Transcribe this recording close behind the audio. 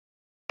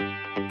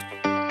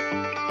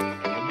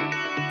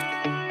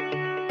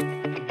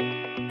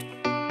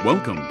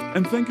Welcome,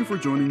 and thank you for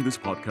joining this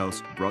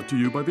podcast brought to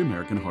you by the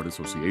American Heart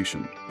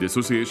Association. The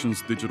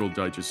association's Digital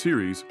Digest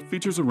series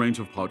features a range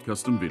of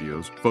podcasts and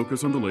videos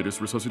focused on the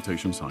latest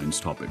resuscitation science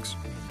topics.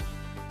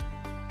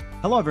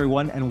 Hello,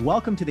 everyone, and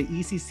welcome to the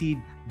ECC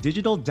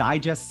Digital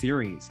Digest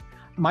series.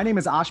 My name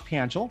is Ash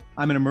Panchal.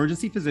 I'm an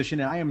emergency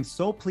physician, and I am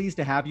so pleased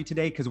to have you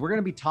today because we're going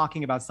to be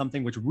talking about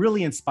something which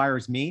really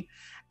inspires me.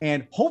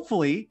 And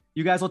hopefully,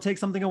 you guys will take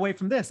something away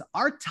from this.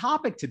 Our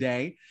topic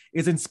today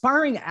is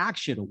inspiring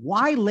action,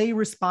 why lay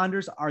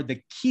responders are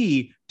the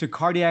key to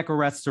cardiac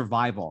arrest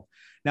survival.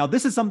 Now,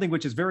 this is something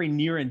which is very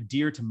near and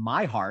dear to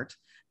my heart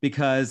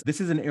because this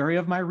is an area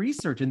of my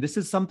research, and this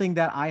is something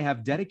that I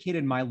have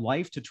dedicated my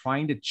life to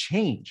trying to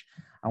change.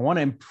 I want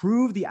to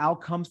improve the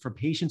outcomes for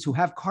patients who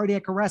have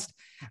cardiac arrest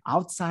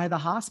outside the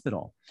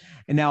hospital.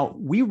 And now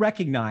we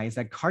recognize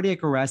that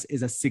cardiac arrest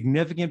is a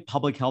significant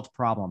public health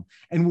problem.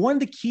 And one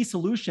of the key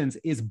solutions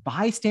is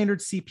bystander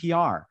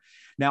CPR.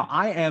 Now,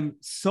 I am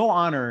so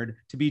honored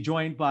to be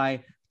joined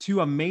by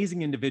two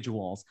amazing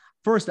individuals.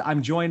 First,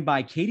 I'm joined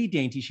by Katie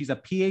Dainty. She's a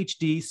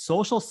PhD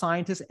social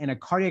scientist and a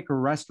cardiac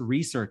arrest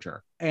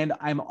researcher. And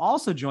I'm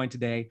also joined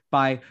today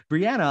by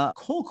Brianna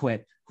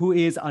Colquitt, who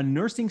is a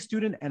nursing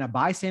student and a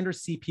bystander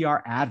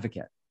CPR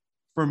advocate.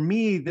 For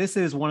me, this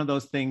is one of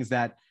those things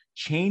that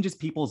changes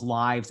people's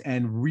lives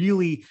and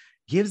really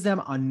gives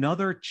them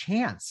another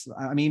chance.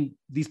 I mean,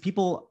 these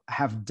people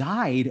have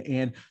died,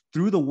 and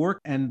through the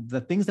work and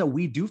the things that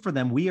we do for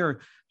them, we are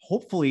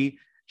hopefully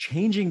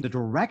changing the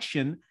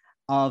direction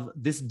of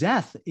this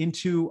death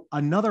into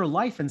another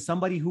life and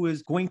somebody who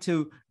is going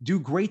to do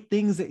great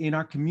things in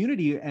our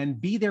community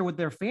and be there with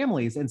their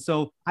families. And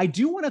so I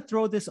do want to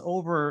throw this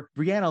over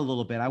Brianna a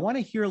little bit. I want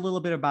to hear a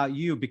little bit about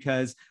you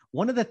because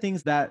one of the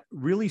things that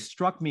really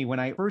struck me when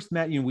I first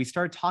met you and we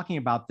started talking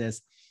about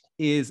this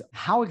is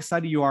how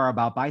excited you are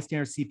about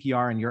bystander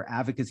CPR and your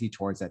advocacy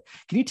towards it.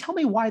 Can you tell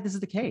me why this is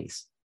the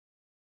case?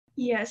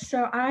 Yes,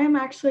 so I am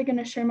actually going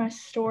to share my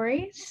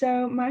story.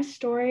 So my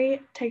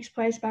story takes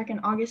place back in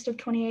August of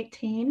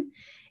 2018.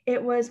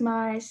 It was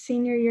my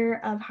senior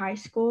year of high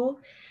school.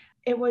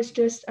 It was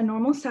just a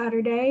normal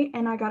Saturday,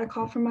 and I got a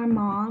call from my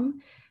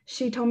mom.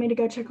 She told me to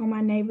go check on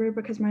my neighbor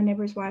because my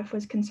neighbor's wife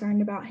was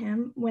concerned about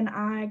him. When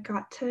I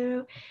got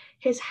to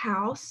his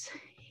house,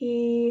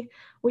 we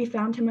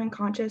found him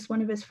unconscious.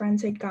 One of his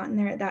friends had gotten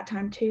there at that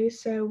time too.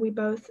 So we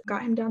both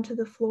got him down to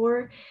the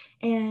floor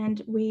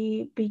and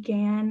we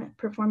began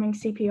performing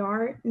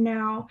CPR.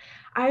 Now,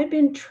 I had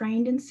been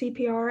trained in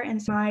CPR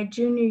in my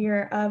junior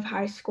year of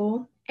high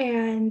school,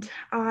 and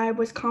I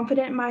was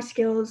confident in my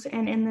skills.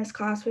 And in this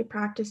class, we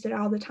practiced it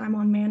all the time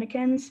on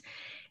mannequins.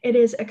 It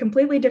is a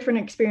completely different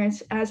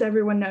experience, as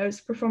everyone knows,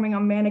 performing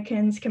on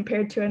mannequins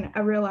compared to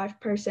a real life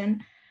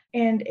person.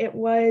 And it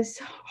was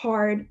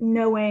hard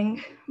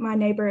knowing my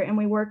neighbor and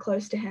we were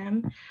close to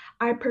him.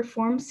 I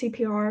performed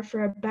CPR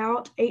for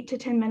about 8 to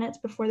 10 minutes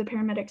before the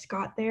paramedics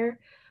got there.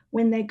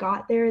 When they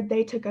got there,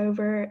 they took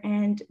over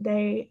and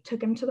they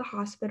took him to the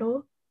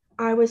hospital.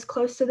 I was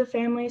close to the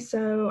family,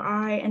 so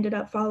I ended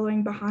up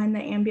following behind the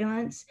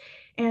ambulance.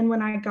 And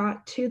when I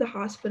got to the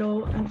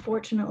hospital,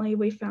 unfortunately,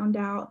 we found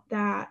out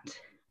that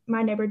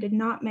my neighbor did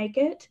not make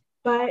it,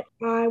 but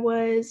I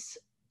was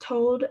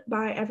told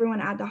by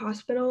everyone at the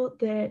hospital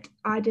that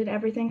I did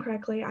everything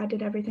correctly. I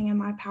did everything in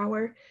my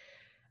power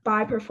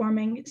by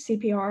performing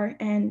CPR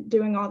and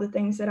doing all the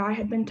things that I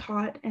had been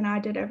taught, and I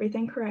did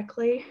everything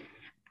correctly.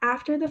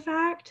 After the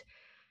fact,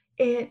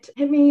 it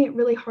hit me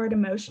really hard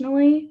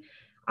emotionally.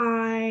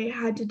 I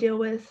had to deal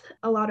with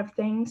a lot of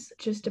things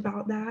just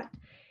about that.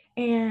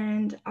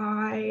 And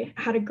I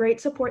had a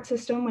great support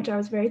system, which I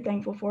was very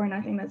thankful for. And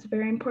I think that's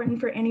very important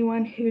for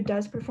anyone who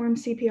does perform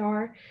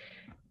CPR,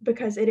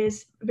 because it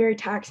is very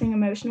taxing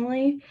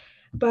emotionally,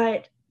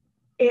 but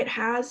it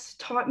has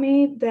taught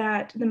me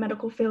that the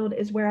medical field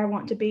is where I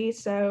want to be.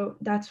 So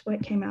that's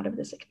what came out of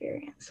this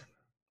experience.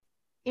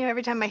 You know,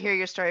 every time I hear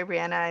your story,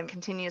 Brianna, I'm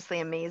continuously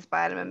amazed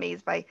by it. I'm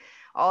amazed by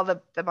all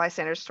the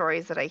bystander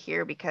stories that I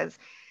hear, because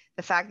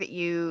the fact that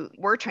you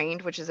were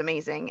trained, which is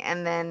amazing,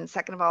 and then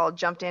second of all,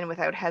 jumped in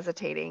without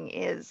hesitating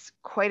is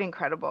quite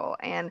incredible.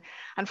 And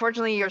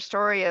unfortunately, your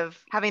story of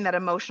having that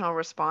emotional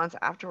response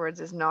afterwards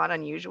is not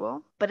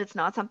unusual, but it's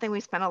not something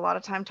we spend a lot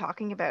of time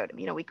talking about.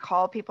 You know, we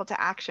call people to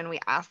action. We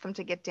ask them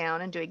to get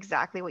down and do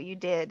exactly what you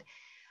did.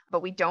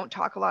 But we don't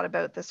talk a lot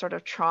about the sort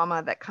of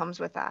trauma that comes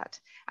with that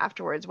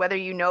afterwards, whether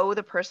you know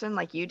the person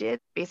like you did,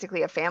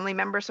 basically a family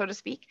member, so to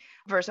speak,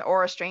 versus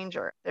or a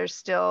stranger. There's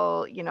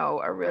still, you know,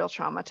 a real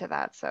trauma to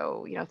that.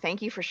 So, you know,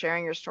 thank you for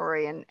sharing your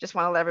story, and just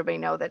want to let everybody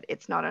know that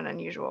it's not an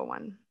unusual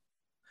one.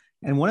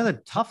 And one of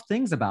the tough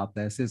things about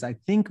this is I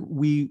think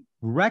we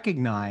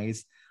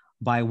recognize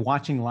by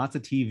watching lots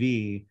of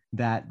TV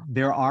that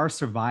there are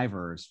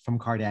survivors from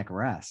cardiac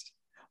arrest.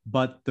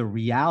 But the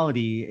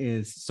reality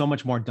is so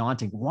much more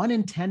daunting. 1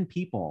 in 10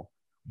 people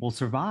will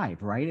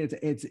survive, right?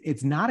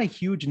 It's not a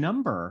huge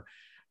number,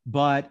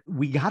 but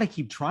we got to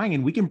keep trying,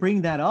 and we can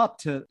bring that up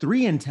to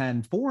 3 in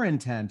 10, 4 in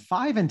 10,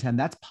 5 in 10.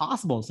 That's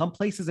possible. Some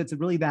places it's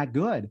really that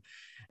good.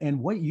 And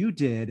what you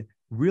did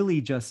really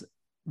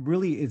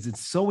is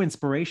it's so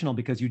inspirational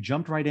because you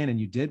jumped right in and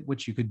you did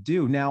what you could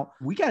do. Now,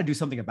 we got to do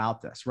something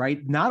about this,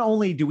 right? Not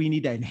only do we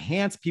need to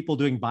enhance people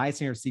doing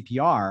bystander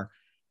CPR,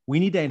 we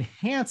need to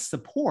enhance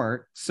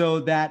support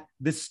so that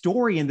this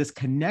story and this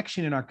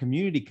connection in our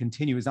community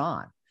continues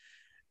on.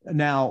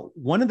 Now,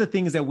 one of the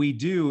things that we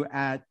do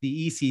at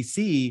the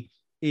ECC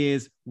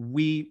is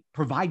we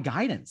provide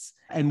guidance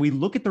and we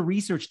look at the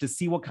research to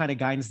see what kind of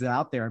guidance is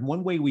out there. And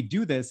one way we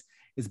do this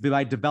is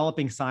by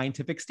developing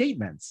scientific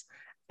statements.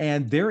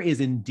 And there is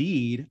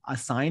indeed a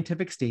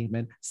scientific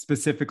statement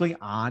specifically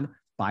on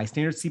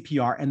bystander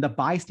CPR and the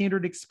bystander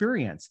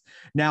experience.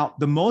 Now,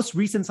 the most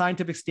recent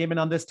scientific statement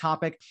on this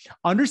topic,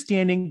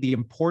 understanding the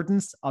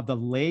importance of the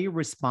lay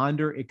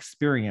responder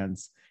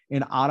experience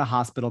in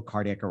out-of-hospital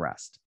cardiac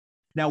arrest.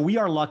 Now, we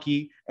are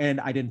lucky, and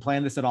I didn't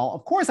plan this at all.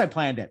 Of course, I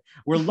planned it.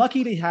 We're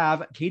lucky to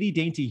have Katie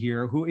Dainty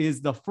here, who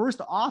is the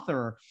first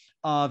author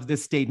of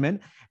this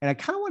statement. And I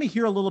kind of want to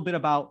hear a little bit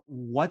about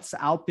what's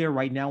out there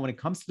right now when it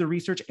comes to the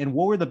research and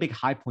what were the big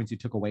high points you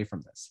took away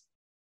from this?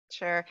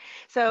 Sure.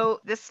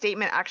 So this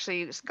statement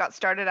actually got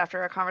started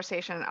after a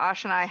conversation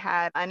Ash and I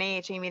had an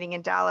AHA meeting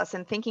in Dallas,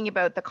 and thinking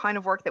about the kind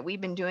of work that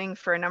we've been doing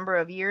for a number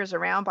of years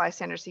around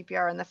bystander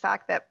CPR, and the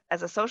fact that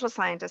as a social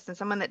scientist and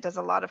someone that does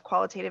a lot of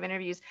qualitative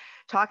interviews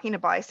talking to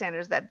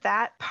bystanders,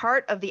 that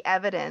part of the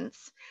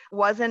evidence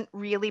wasn't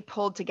really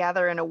pulled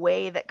together in a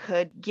way that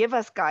could give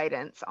us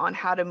guidance on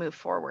how to move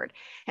forward.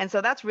 And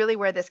so that's really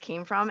where this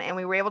came from. And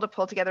we were able to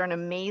pull together an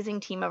amazing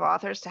team of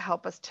authors to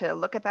help us to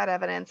look at that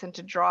evidence and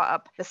to draw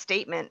up the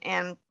statement.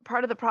 And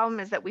part of the problem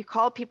is that we've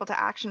called people to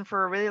action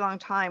for a really long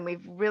time.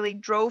 We've really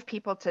drove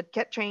people to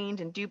get trained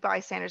and do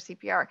bystander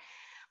CPR.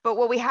 But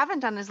what we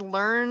haven't done is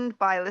learned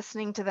by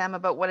listening to them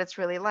about what it's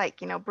really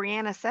like. You know,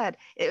 Brianna said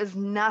it was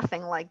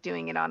nothing like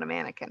doing it on a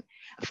mannequin.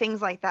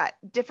 Things like that.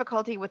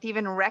 Difficulty with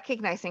even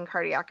recognizing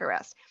cardiac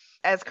arrest.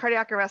 As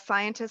cardiac arrest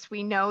scientists,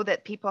 we know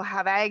that people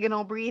have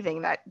agonal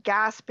breathing, that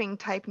gasping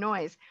type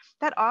noise.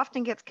 That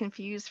often gets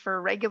confused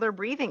for regular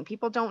breathing.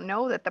 People don't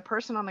know that the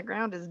person on the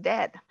ground is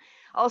dead.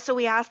 Also,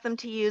 we asked them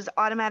to use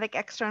automatic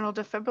external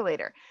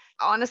defibrillator.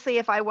 Honestly,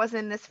 if I was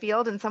in this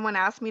field and someone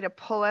asked me to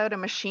pull out a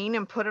machine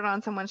and put it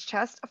on someone's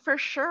chest, for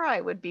sure I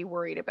would be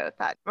worried about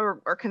that or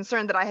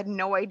concerned that I had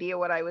no idea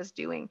what I was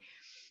doing.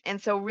 And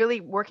so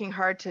really working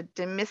hard to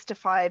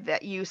demystify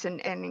that use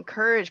and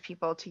encourage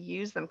people to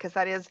use them, because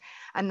that is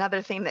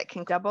another thing that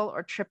can double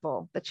or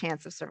triple the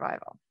chance of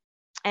survival.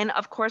 And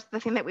of course, the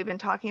thing that we've been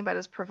talking about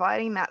is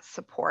providing that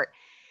support.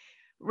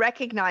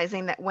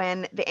 Recognizing that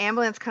when the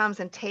ambulance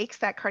comes and takes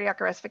that cardiac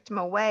arrest victim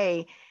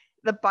away,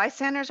 the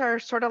bystanders are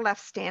sort of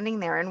left standing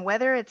there. And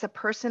whether it's a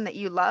person that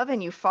you love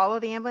and you follow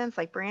the ambulance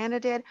like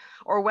Brianna did,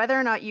 or whether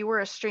or not you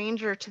were a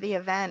stranger to the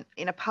event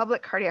in a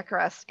public cardiac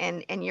arrest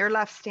and you're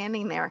left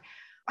standing there,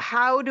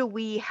 how do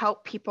we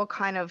help people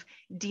kind of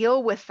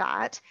deal with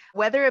that?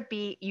 Whether it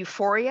be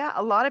euphoria,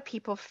 a lot of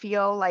people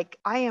feel like,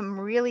 I am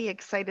really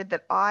excited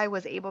that I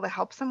was able to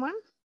help someone.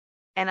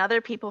 And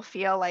other people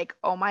feel like,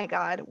 oh my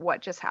God,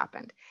 what just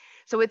happened?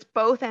 So it's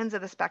both ends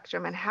of the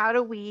spectrum. And how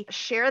do we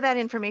share that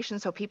information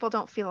so people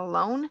don't feel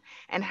alone?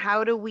 And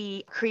how do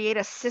we create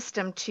a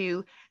system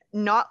to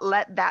not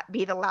let that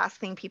be the last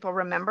thing people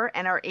remember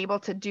and are able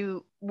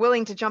to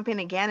willing to jump in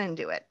again and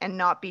do it and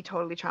not be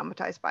totally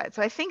traumatized by it?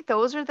 So I think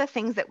those are the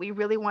things that we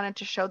really wanted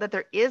to show, that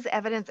there is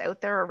evidence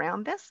out there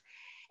around this,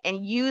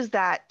 and use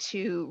that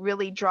to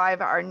really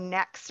drive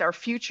our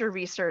future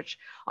research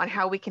on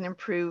how we can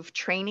improve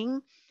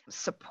training,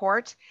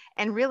 support,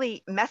 and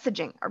really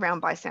messaging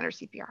around bystander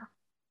CPR.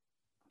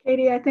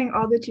 Katie, I think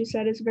all that you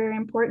said is very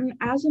important.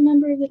 As a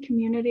member of the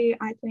community,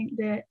 I think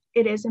that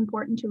it is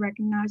important to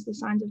recognize the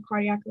signs of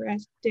cardiac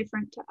arrest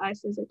different to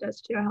us as it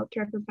does to a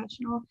healthcare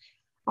professional.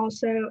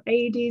 Also,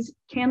 AEDs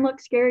can look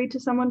scary to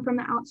someone from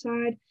the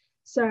outside,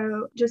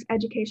 so just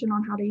education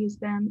on how to use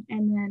them.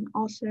 And then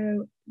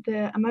also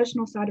the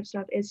emotional side of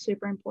stuff is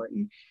super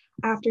important.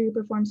 After you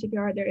perform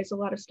CPR, there is a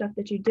lot of stuff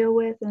that you deal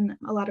with and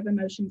a lot of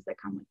emotions that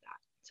come with that.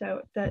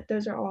 So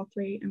those are all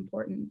three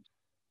important.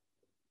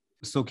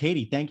 So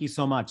Katie, thank you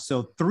so much.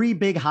 So 3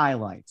 big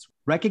highlights: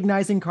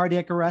 recognizing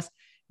cardiac arrest,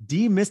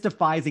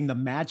 demystifying the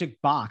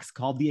magic box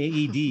called the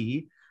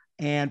AED,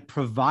 and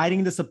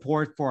providing the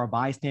support for our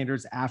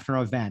bystanders after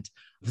an event.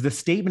 The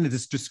statement is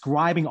just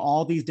describing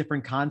all these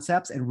different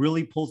concepts and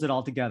really pulls it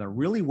all together.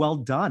 Really well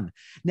done.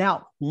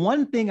 Now,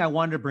 one thing I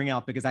wanted to bring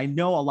out, because I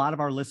know a lot of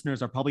our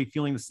listeners are probably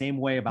feeling the same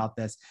way about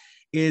this,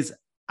 is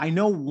I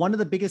know one of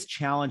the biggest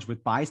challenge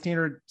with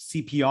bystander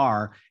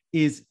CPR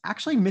is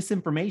actually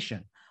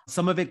misinformation.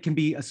 Some of it can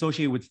be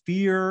associated with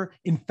fear,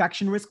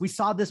 infection risk. We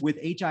saw this with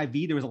HIV.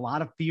 There was a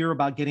lot of fear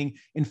about getting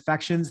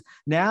infections.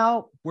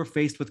 Now we're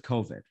faced with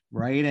COVID,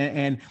 right?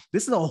 And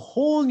this is a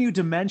whole new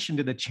dimension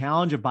to the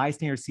challenge of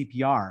bystander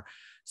CPR.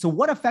 So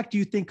what effect do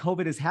you think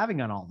COVID is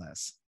having on all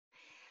this?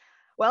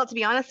 Well, to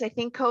be honest, I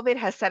think COVID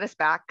has set us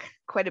back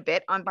quite a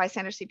bit on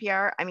bystander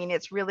CPR. I mean,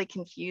 it's really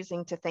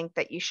confusing to think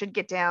that you should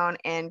get down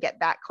and get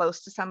that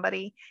close to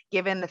somebody,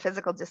 given the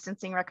physical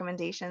distancing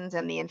recommendations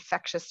and the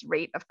infectious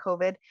rate of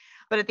COVID.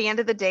 But at the end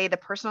of the day, the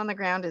person on the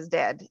ground is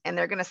dead, and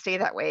they're going to stay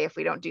that way if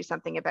we don't do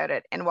something about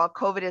it. And while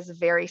COVID is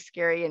very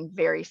scary and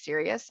very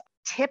serious,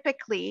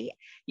 typically,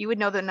 you would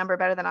know the number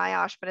better than I,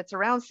 Ash, but it's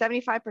around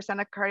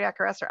 75% of cardiac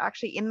arrests are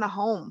actually in the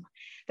home.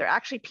 They're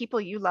actually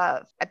people you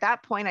love. At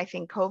that point, I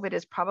think COVID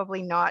is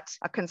probably not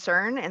a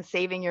concern, and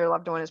saving your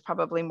loved one is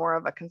probably more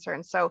of a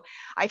concern. So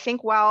I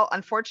think while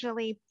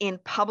unfortunately in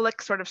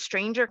public, sort of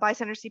stranger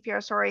bystander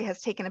CPR story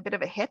has taken a bit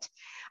of a hit,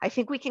 I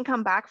think we can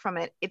come back from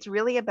it. It's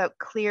really about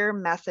clear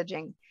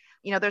messaging.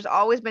 You know, there's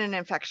always been an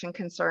infection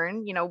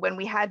concern. You know, when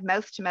we had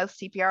mouth-to-mouth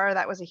CPR,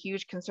 that was a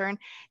huge concern.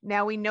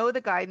 Now we know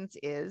the guidance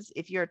is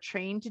if you're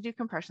trained to do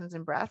compressions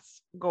and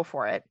breaths, go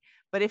for it.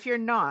 But if you're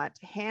not,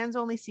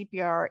 hands-only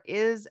CPR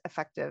is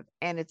effective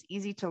and it's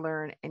easy to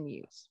learn and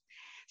use.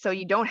 So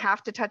you don't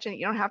have to touch it.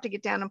 You don't have to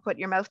get down and put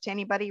your mouth to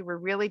anybody. We're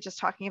really just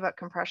talking about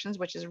compressions,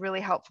 which is really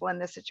helpful in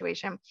this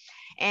situation.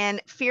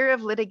 And fear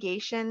of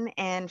litigation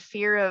and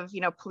fear of,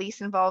 you know,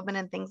 police involvement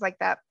and things like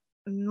that.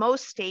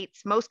 Most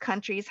states, most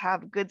countries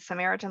have Good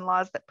Samaritan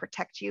laws that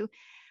protect you.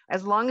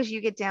 As long as you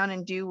get down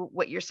and do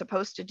what you're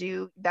supposed to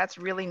do, that's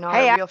really not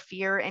a real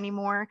fear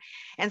anymore.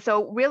 And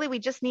so really, we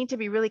just need to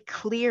be really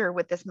clear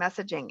with this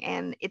messaging.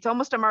 And it's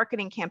almost a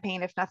marketing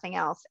campaign, if nothing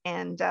else.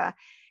 And the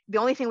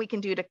only thing we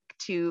can do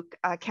to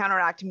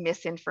counteract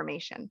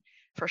misinformation,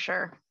 for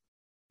sure.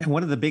 And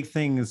one of the big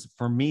things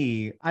for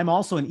me, I'm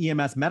also an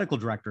EMS medical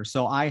director.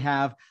 So I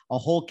have a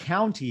whole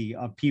county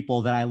of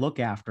people that I look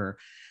after.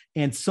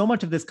 And so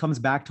much of this comes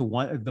back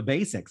to the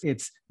basics.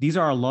 These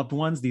are our loved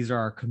ones. These are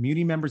our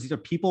community members. These are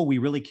people we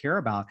really care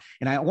about.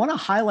 And I want to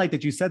highlight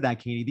that you said that,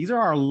 Katie. These are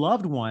our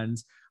loved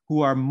ones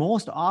who are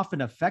most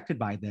often affected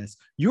by this.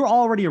 You're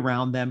already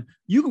around them.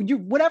 You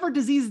whatever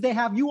disease they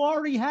have, you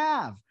already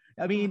have.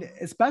 I mean,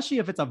 especially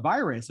if it's a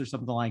virus or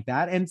something like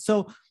that. And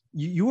so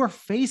you are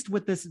faced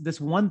with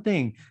this one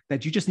thing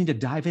that you just need to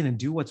dive in and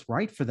do what's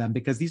right for them,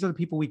 because these are the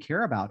people we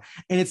care about.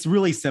 And it's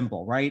really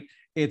simple, right?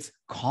 It's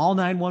call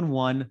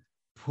 911,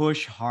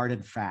 push hard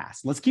and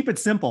fast. Let's keep it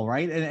simple,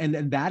 right?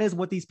 And that is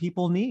what these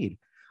people need.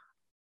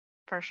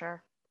 For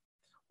sure.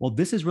 Well,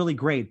 this is really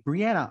great.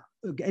 Brianna,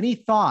 any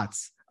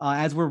thoughts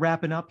as we're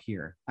wrapping up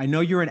here? I know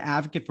you're an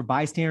advocate for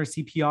bystander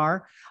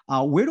CPR.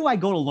 Where do I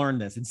go to learn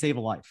this and save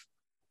a life?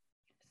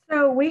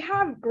 So we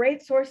have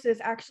great sources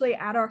actually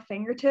at our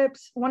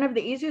fingertips. One of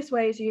the easiest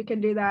ways you can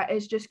do that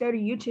is just go to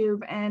YouTube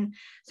and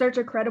search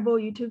a credible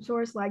YouTube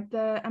source like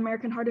the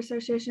American Heart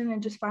Association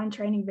and just find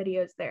training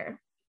videos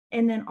there.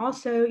 And then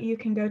also you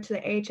can go to the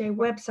AHA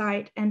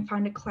website and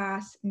find a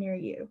class near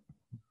you.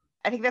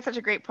 I think that's such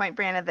a great point,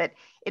 Brianna, that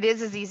it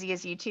is as easy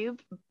as YouTube,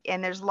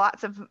 and there's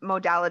lots of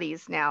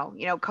modalities now.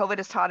 You know, COVID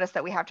has taught us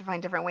that we have to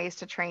find different ways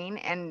to train,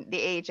 and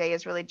the AHA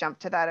has really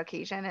jumped to that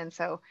occasion. And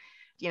so,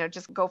 you know,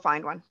 just go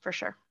find one for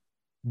sure.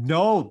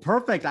 No,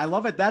 perfect. I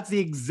love it. That's the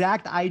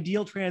exact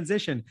ideal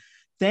transition.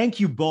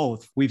 Thank you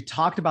both. We've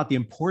talked about the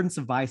importance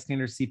of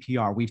bystander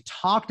CPR. We've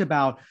talked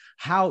about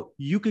how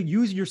you could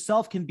use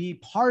yourself can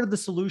be part of the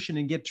solution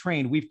and get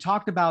trained. We've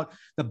talked about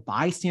the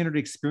bystander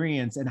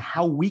experience and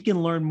how we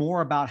can learn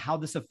more about how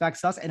this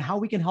affects us and how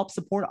we can help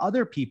support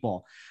other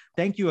people.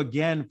 Thank you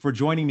again for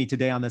joining me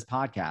today on this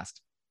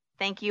podcast.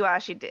 Thank you,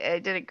 Ash. You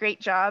did a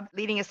great job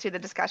leading us through the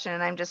discussion.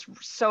 And I'm just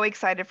so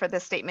excited for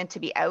this statement to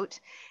be out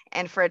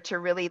and for it to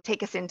really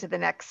take us into the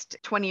next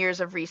 20 years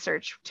of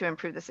research to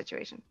improve the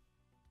situation.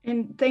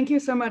 And thank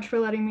you so much for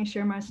letting me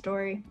share my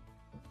story.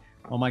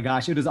 Oh my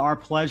gosh, it is our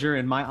pleasure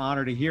and my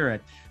honor to hear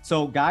it.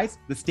 So guys,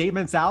 the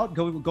statement's out.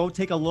 Go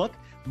take a look.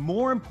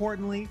 More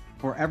importantly,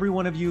 for every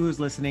one of you who's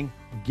listening,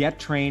 get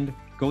trained,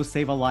 go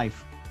save a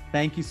life.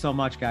 Thank you so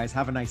much, guys.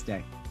 Have a nice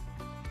day.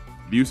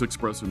 Views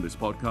expressed in this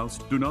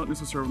podcast do not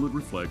necessarily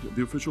reflect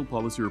the official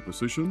policy or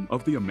position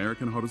of the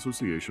American Heart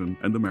Association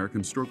and the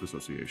American Stroke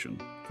Association.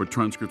 For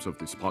transcripts of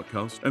this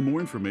podcast and more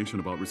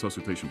information about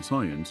resuscitation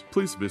science,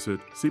 please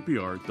visit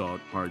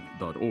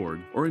cpr.heart.org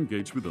or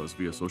engage with us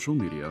via social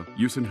media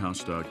using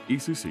hashtag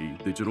ECC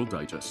Digital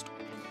Digest.